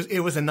funny.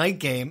 It was a night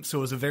game, so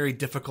it was a very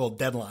difficult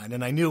deadline,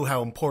 and I knew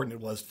how important it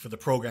was for the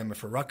program and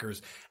for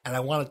Rutgers, and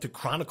I wanted to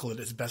chronicle it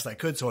as best I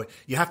could. So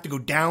you have to go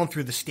down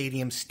through the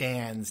stadium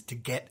stands to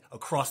get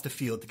across the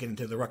field to get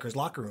into the Rutgers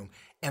locker room,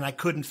 and I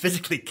couldn't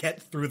physically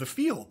get through the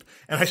field.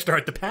 And I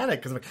started to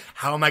panic because I'm like,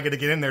 how am I going to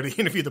get in there to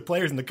interview the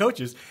players and the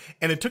coaches?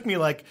 And it took me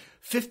like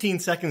 15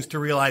 seconds to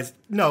realize,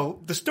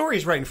 no, the story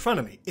is right in front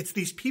of me. It's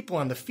these people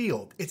on the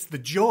field. It's the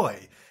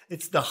joy.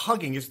 It's the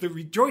hugging. It's the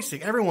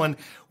rejoicing. Everyone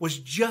was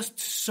just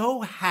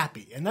so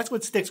happy. And that's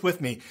what sticks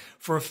with me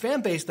for a fan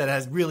base that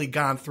has really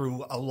gone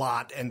through a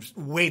lot and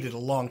waited a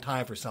long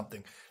time for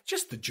something.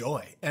 Just the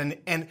joy. And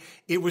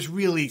it was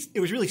really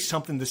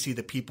something to see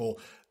the people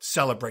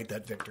celebrate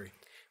that victory.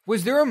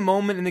 Was there a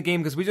moment in the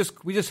game, because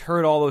we just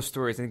heard all those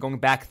stories and going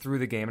back through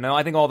the game, and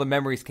I think all the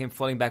memories came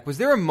flooding back. Was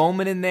there a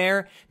moment in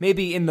there,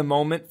 maybe in the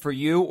moment for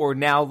you, or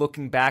now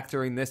looking back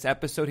during this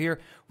episode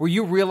here, where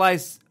you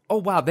realized, oh,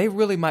 wow, they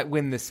really might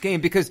win this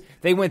game because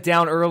they went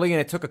down early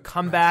and it took a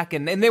comeback,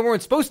 and they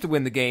weren't supposed to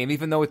win the game,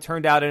 even though it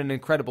turned out in an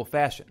incredible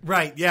fashion.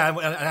 Right, yeah.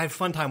 I had a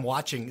fun time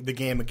watching the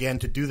game again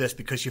to do this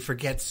because you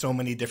forget so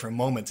many different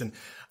moments. And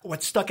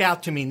what stuck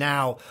out to me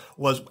now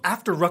was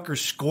after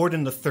Rutgers scored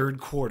in the third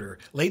quarter,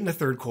 late in the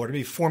third quarter,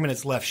 maybe 4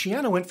 minutes left,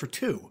 Schiano went for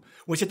two.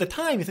 Which at the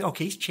time, you think,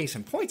 okay, he's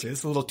chasing points.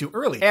 It's a little too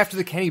early. After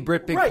the Kenny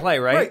Britt big play,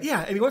 right? Right, yeah.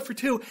 And he went for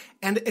two.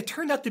 And it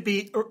turned out to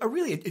be a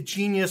really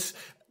genius,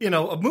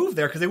 a move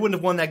there because they wouldn't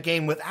have won that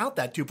game without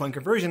that two-point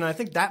conversion. And I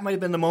think that might have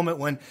been the moment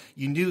when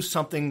you knew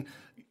something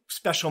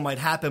special might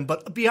happen.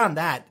 But beyond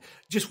that,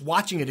 just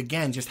watching it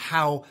again, just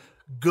how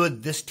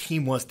good this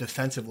team was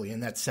defensively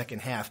in that second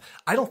half.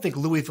 I don't think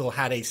Louisville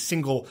had a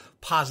single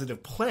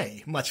positive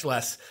play, much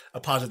less a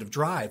positive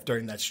drive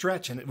during that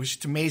stretch. And it was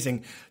just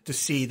amazing to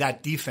see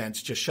that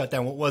defense just shut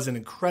down what was an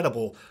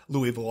incredible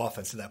Louisville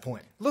offense to that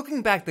point.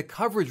 Looking back, the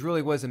coverage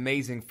really was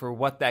amazing for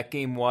what that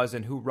game was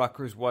and who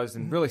Rutgers was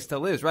and really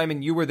still is, right? I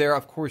mean, you were there.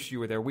 Of course you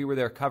were there. We were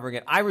there covering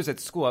it. I was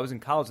at school. I was in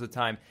college at the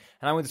time,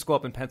 and I went to school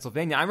up in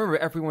Pennsylvania. I remember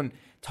everyone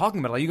talking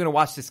about it. Like, are you going to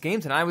watch this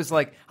game? And I was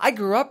like, I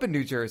grew up in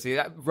New Jersey.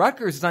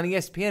 Rutgers is on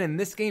ESPN in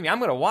this game. I'm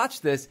going to watch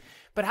this.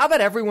 But how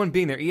about everyone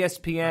being there?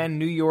 ESPN,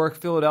 New York,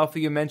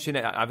 Philadelphia, you mentioned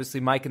it.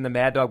 Obviously Mike and the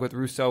Mad Dog with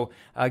Russo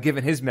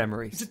giving his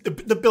memories.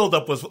 The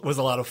build-up was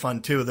a lot of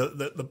fun, too.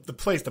 The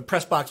place, the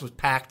press box was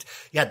packed.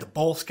 You had the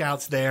Bowl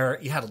Scouts there.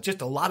 You had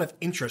just a lot of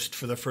interest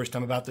for the first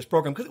time about this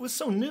program because it was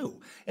so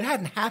new. It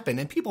hadn't happened.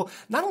 And people,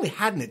 not only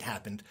hadn't it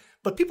happened,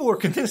 but people were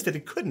convinced that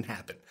it couldn't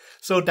happen.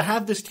 So to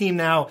have this team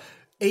now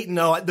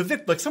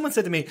 8-0, like someone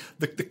said to me,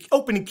 the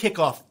opening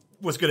kickoff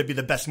was going to be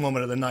the best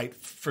moment of the night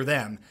for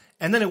them.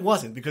 And then it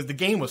wasn't because the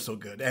game was so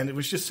good. And it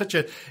was just such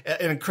an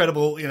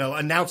incredible,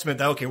 announcement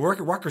that, okay,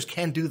 Rutgers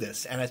can do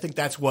this. And I think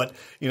that's what,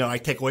 I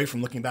take away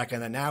from looking back on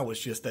that now was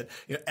just that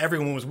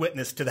everyone was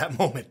witness to that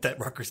moment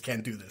that Rutgers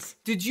can do this.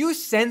 Did you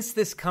sense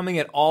this coming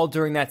at all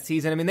during that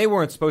season? I mean, they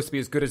weren't supposed to be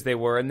as good as they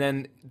were. And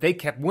then they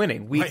kept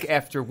winning week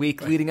after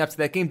week leading up to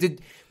that game.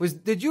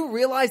 Did you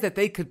realize that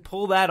they could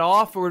pull that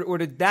off? Or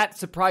did that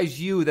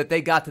surprise you that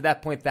they got to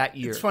that point that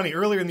year? It's funny.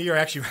 Earlier in the year,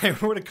 actually, I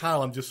wrote a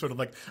column just sort of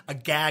like a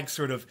gag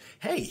sort of,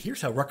 hey, here's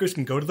how Rutgers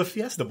can go to the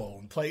Fiesta Bowl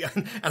and play.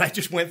 And I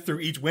just went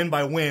through each win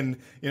by win.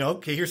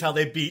 Okay, here's how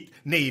they beat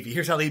Navy.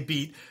 Here's how they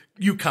beat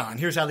UConn.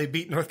 Here's how they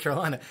beat North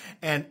Carolina.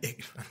 And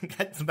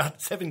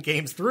about 7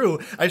 games through,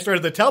 I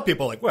started to tell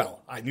people, like,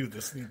 well, I knew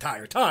this the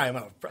entire time.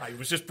 I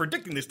was just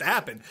predicting this to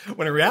happen.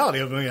 When in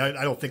reality,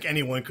 I don't think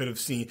anyone could have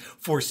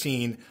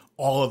foreseen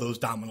all of those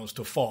dominoes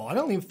to fall.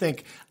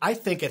 I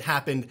think it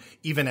happened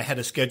even ahead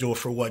of schedule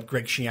for what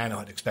Greg Schiano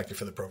had expected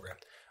for the program.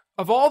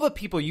 Of all the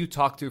people you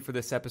talked to for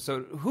this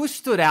episode, who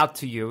stood out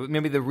to you?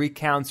 Maybe the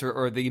recounts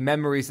or the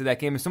memories of that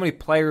game. So many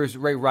players,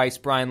 Ray Rice,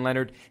 Brian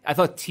Leonard. I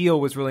thought Teel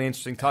was really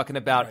interesting, talking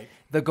about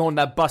going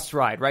that bus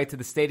ride, right, to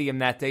the stadium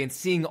that day and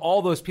seeing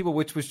all those people,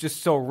 which was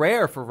just so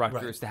rare for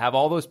Rutgers to have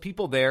all those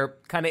people there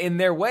kind of in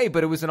their way,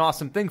 but it was an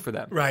awesome thing for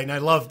them. Right, and I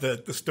love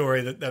the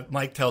story that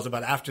Mike tells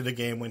about after the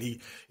game when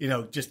he,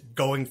 just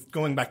going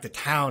back to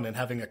town and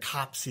having a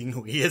cop seeing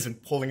who he is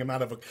and pulling him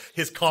out of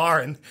his car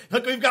and,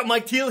 look, we've got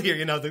Mike Teel here,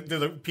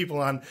 the people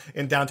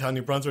in downtown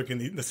New Brunswick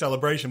in the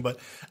celebration. But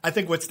I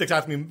think what sticks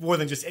out to me more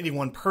than just any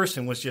one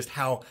person was just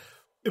how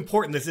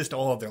important this is to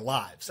all of their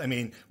lives. I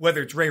mean,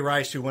 whether it's Ray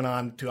Rice, who went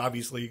on to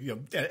obviously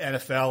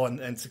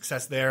NFL and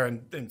success there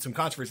and some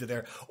controversy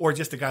there, or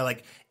just a guy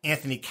like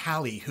Anthony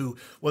Calley, who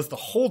was the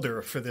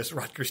holder for this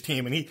Rutgers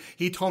team. And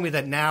he told me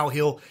that now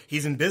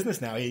he's in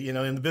business now,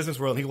 in the business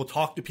world, he will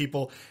talk to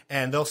people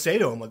and they'll say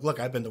to him, like, look,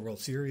 I've been to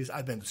World Series,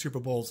 I've been to Super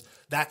Bowls.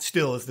 That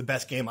still is the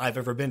best game I've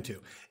ever been to.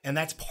 And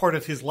that's part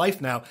of his life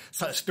now.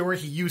 So a story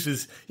he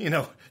uses,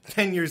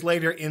 10 years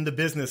later in the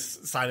business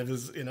side of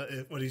his,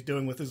 what he's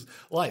doing with his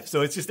life.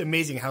 So it's just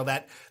amazing how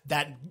that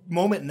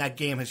moment in that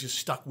game has just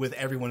stuck with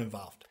everyone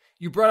involved.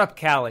 You brought up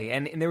Calley,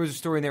 and there was a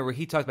story in there where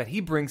he talked about he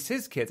brings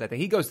his kids. I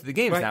think he goes to the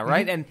games now,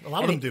 right? Mm-hmm. And a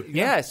lot of them do.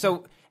 Yeah.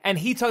 So, and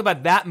he talked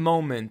about that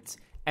moment,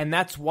 and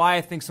that's why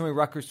I think so many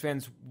Rutgers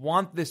fans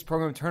want this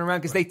program to turn around,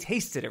 because they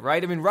tasted it,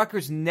 right? I mean,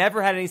 Rutgers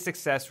never had any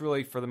success,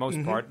 really, for the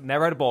most part.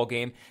 Never had a bowl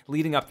game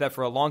leading up to that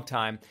for a long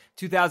time.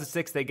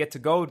 2006, they get to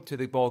go to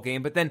the bowl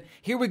game, but then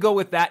here we go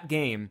with that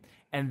game.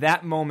 And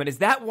that moment, is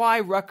that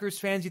why Rutgers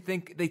fans, you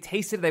think, they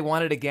tasted it, they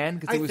wanted it again?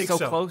 Because it was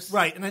so close?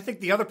 Right, and I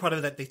think the other part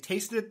of that, they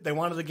tasted it, they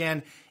wanted it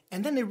again,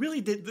 and then they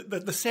really did,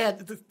 the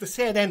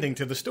sad ending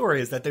to the story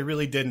is that they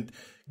really didn't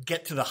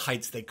get to the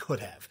heights they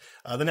could have.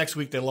 The next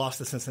week, they lost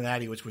to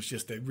Cincinnati, which was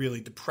just a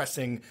really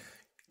depressing,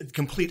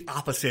 complete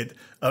opposite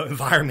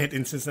environment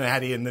in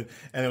Cincinnati, and it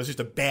was just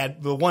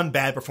the one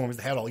bad performance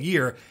they had all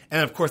year.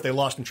 And of course, they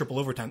lost in triple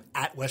overtime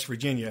at West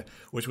Virginia,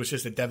 which was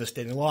just a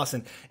devastating loss.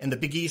 And the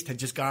Big East had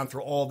just gone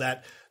through all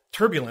that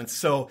turbulence,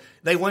 so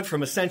they went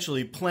from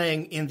essentially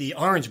playing in the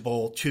Orange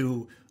Bowl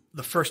to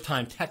the first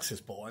time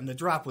Texas Bowl, and the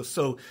drop was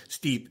so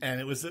steep,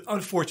 and it was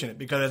unfortunate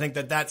because I think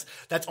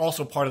that's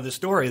also part of the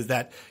story is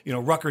that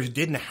Rutgers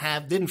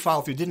didn't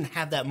follow through, didn't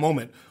have that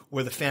moment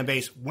where the fan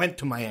base went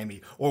to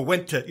Miami or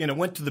went to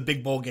the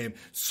big bowl game,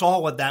 saw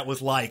what that was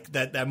like,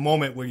 that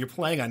moment where you're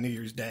playing on New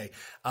Year's Day,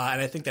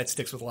 and I think that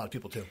sticks with a lot of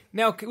people too.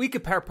 Now we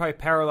could probably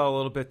parallel a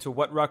little bit to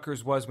what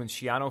Rutgers was when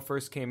Schiano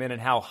first came in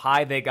and how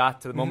high they got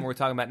to the moment we're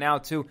talking about now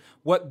to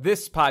what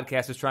this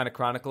podcast is trying to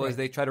chronicle as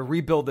they try to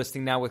rebuild this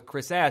thing now with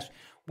Chris Ash.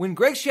 When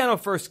Greg Schiano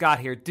first got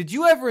here, did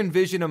you ever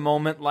envision a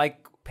moment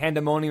like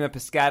Pandemonium at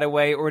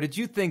Piscataway, or did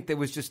you think that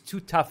was just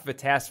too tough of a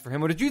task for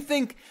him? Or did you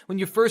think when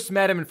you first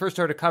met him and first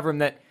started to cover him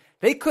that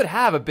they could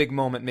have a big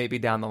moment maybe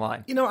down the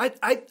line?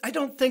 I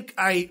don't think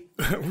I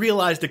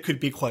realized it could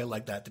be quite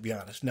like that, to be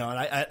honest. No, and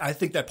I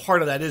think that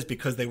part of that is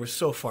because they were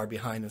so far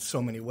behind in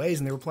so many ways,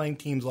 and they were playing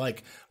teams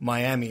like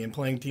Miami and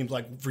playing teams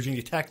like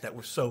Virginia Tech that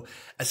were so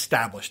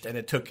established, and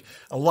it took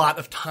a lot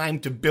of time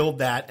to build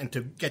that and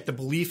to get the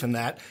belief in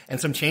that, and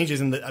some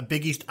changes in the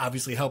Big East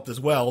obviously helped as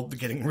well,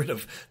 getting rid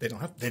of they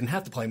didn't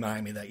have to play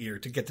Miami that year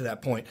to get to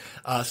that point.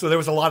 So there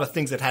was a lot of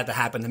things that had to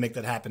happen to make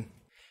that happen.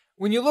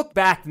 When you look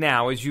back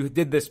now, as you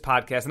did this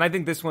podcast, and I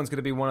think this one's going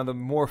to be one of the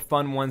more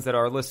fun ones that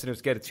our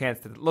listeners get a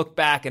chance to look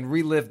back and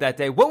relive that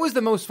day. What was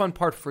the most fun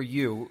part for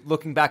you,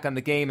 looking back on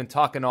the game and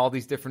talking to all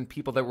these different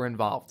people that were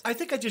involved? I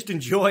think I just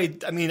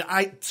enjoyed,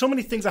 so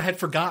many things I had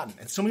forgotten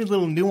and so many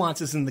little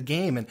nuances in the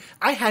game. And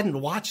I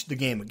hadn't watched the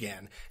game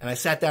again. And I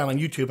sat down on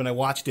YouTube and I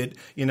watched it,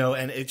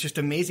 and it's just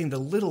amazing the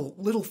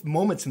little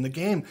moments in the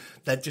game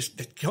that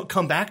just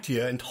come back to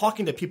you, and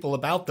talking to people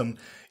about them,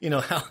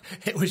 how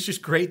it was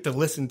just great to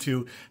listen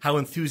to how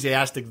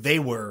enthusiastic they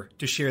were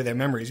to share their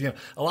memories.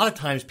 A lot of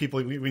times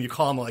people, when you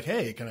call them, are like,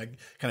 hey, can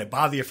I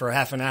bother you for a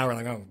half an hour? And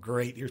I'm like, oh,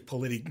 great, here's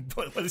Politi.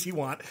 What does he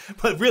want?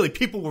 But really,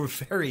 people were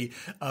very,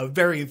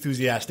 very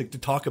enthusiastic to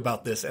talk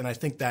about this. And I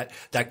think that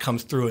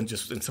comes through in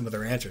some of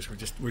their answers.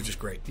 We're just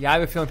great. Yeah, I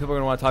have a feeling people are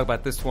going to want to talk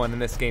about this one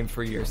and this game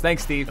for years.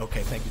 Thanks, Steve.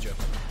 Okay, thank you, Joe.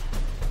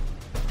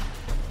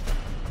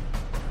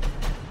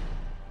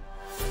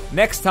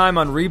 Next time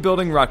on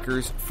Rebuilding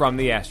Rutgers from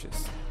the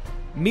Ashes.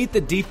 Meet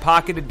the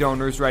deep-pocketed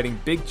donors writing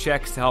big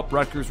checks to help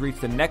Rutgers reach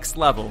the next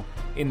level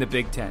in the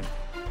Big Ten.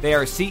 They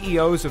are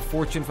CEOs of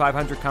Fortune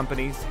 500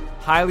 companies,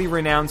 highly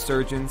renowned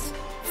surgeons,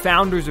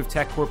 founders of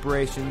tech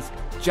corporations,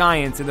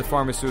 giants in the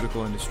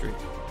pharmaceutical industry.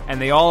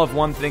 And they all have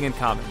one thing in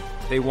common.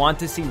 They want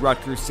to see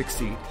Rutgers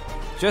succeed.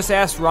 Just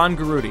ask Ron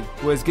Garuti,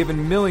 who has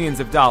given millions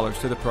of dollars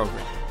to the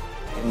program.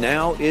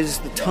 now is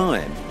the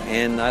time.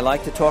 And I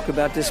like to talk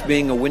about this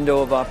being a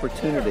window of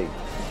opportunity.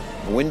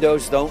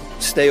 Windows don't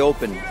stay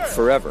open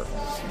forever.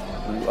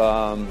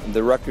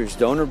 The Rutgers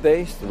donor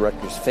base, the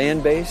Rutgers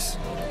fan base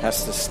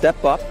has to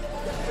step up.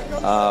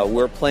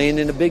 We're playing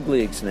in the big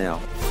leagues now.